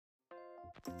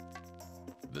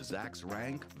The Zacks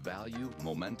rank, value,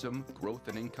 momentum, growth,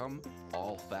 and income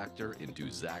all factor into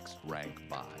Zacks rank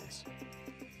buys.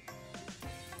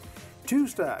 Two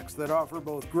stocks that offer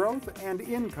both growth and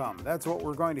income. That's what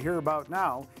we're going to hear about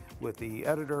now with the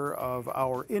editor of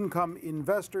our Income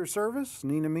Investor Service,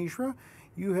 Nina Mishra.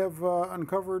 You have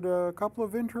uncovered a couple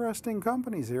of interesting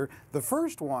companies here. The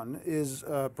first one is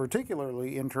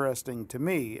particularly interesting to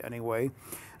me, anyway.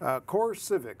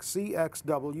 CoreCivic,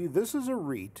 CXW. This is a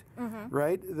REIT,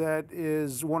 right? That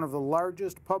is one of the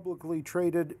largest publicly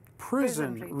traded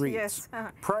prison REITs. Yes.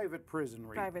 Private prison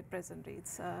REITs. Private prison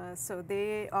REITs. So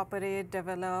they operate,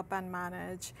 develop, and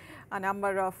manage a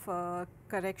number of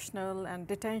correctional and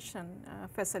detention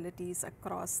facilities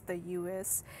across the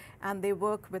U.S. And they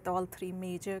work with all three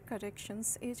major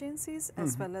corrections agencies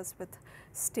as well as with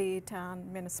state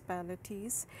and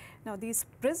municipalities. Now, these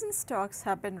prison stocks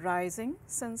have been rising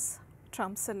since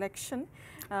Trump's election.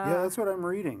 Yeah, that's what I'm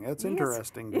reading. That's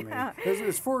interesting to me.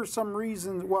 It's for some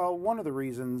reasons. Well, one of the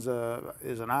reasons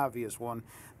is an obvious one,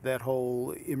 that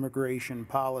whole immigration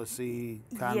policy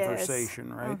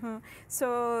conversation, right?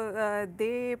 So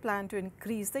they plan to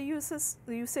increase the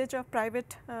usage of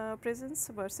private prisons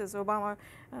versus Obama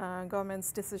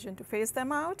government's decision to phase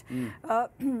them out.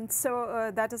 So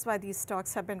that is why these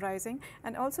stocks have been rising.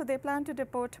 And also they plan to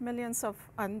deport millions of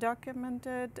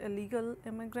undocumented illegal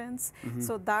immigrants.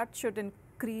 So that should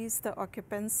increase the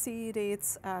occupancy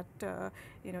rates at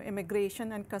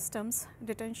immigration and customs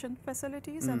detention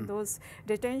facilities, and those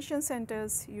detention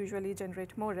centers usually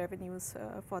generate more revenues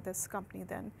for this company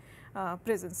than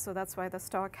prisons. So that's why the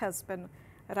stock has been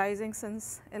rising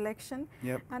since election.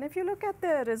 And if you look at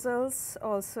the results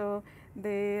also,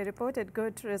 they reported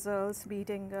good results,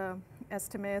 beating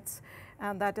estimates,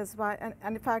 and that is why, and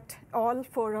in fact, all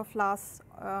four of last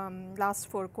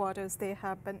 4 quarters, they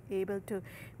have been able to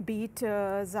beat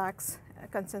Zacks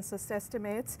consensus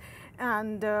estimates,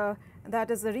 and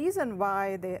that is the reason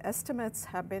why the estimates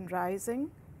have been rising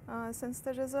since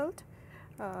the result.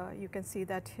 You can see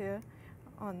that here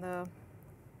on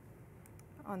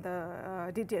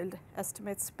the detailed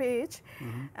estimates page,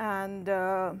 and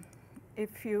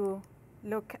if you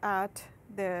look at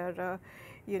their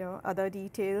other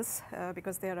details,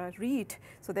 because they are a REIT,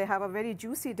 so they have a very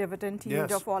juicy dividend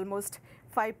yield of almost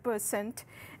 5%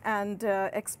 and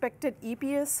expected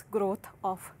EPS growth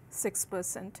of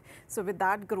 6%. So with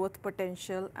that growth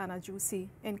potential and a juicy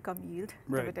income yield,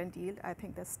 dividend yield, I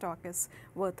think the stock is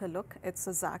worth a look. It's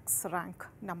a Zacks rank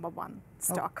 #1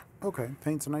 stock. Okay,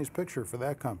 paints a nice picture for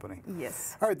that company.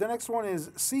 Yes. All right, the next one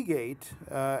is Seagate,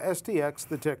 STX,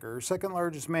 the ticker, second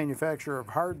largest manufacturer of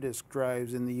hard disk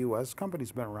drives in the U.S.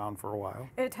 Company's been around for a while.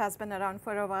 It has been around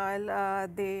for a while.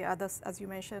 They, as you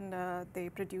mentioned, they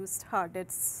produced hard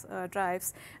disk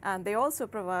drives, and they also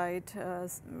provide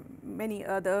many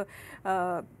other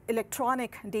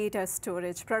electronic data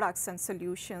storage products and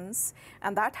solutions,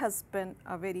 and that has been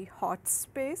a very hot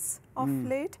space of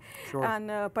late,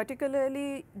 and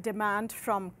particularly demand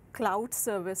from cloud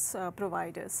service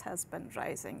providers has been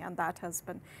rising, and that has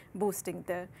been boosting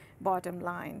the bottom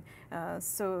line.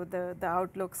 So the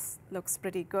outlook looks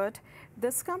pretty good.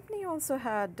 This company also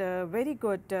had very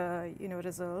good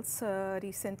results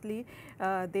recently.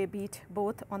 They beat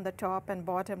both on the top and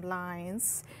bottom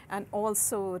lines and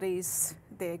also raised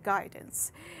their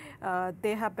guidance.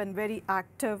 They have been very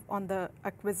active on the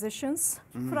acquisitions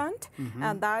front,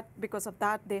 and that because of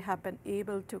that they have been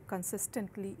able to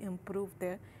consistently improve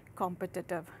their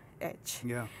competitive edge.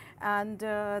 And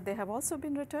they have also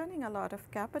been returning a lot of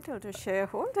capital to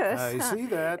shareholders. I see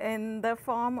that. In the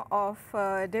form of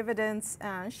dividends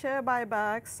and share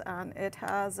buybacks, and it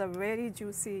has a very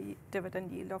juicy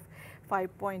dividend yield of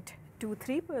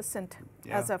 5.23%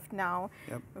 as of now,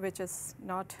 which is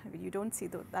not, you don't see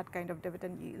that kind of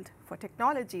dividend yield for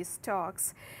technology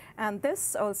stocks. And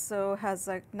this also has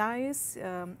a nice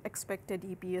expected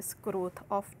EPS growth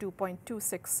of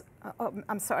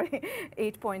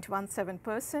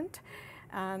 8.17%,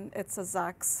 and it's a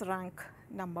Zacks rank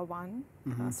 #1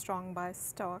 strong buy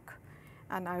stock,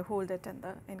 and I hold it in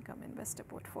the income investor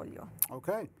portfolio.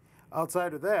 Okay.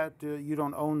 Outside of that, you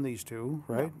don't own these two,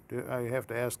 right? No. I have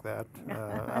to ask that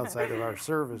outside of our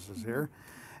services here.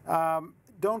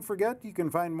 Don't forget, you can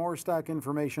find more stock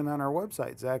information on our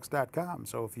website, Zacks.com.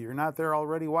 So if you're not there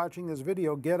already watching this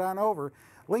video, get on over.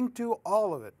 Link to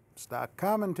all of it. Stock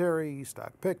commentary,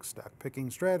 stock picks, stock picking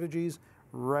strategies,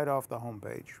 right off the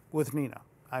homepage. With Nina,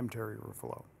 I'm Terry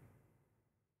Ruffalo.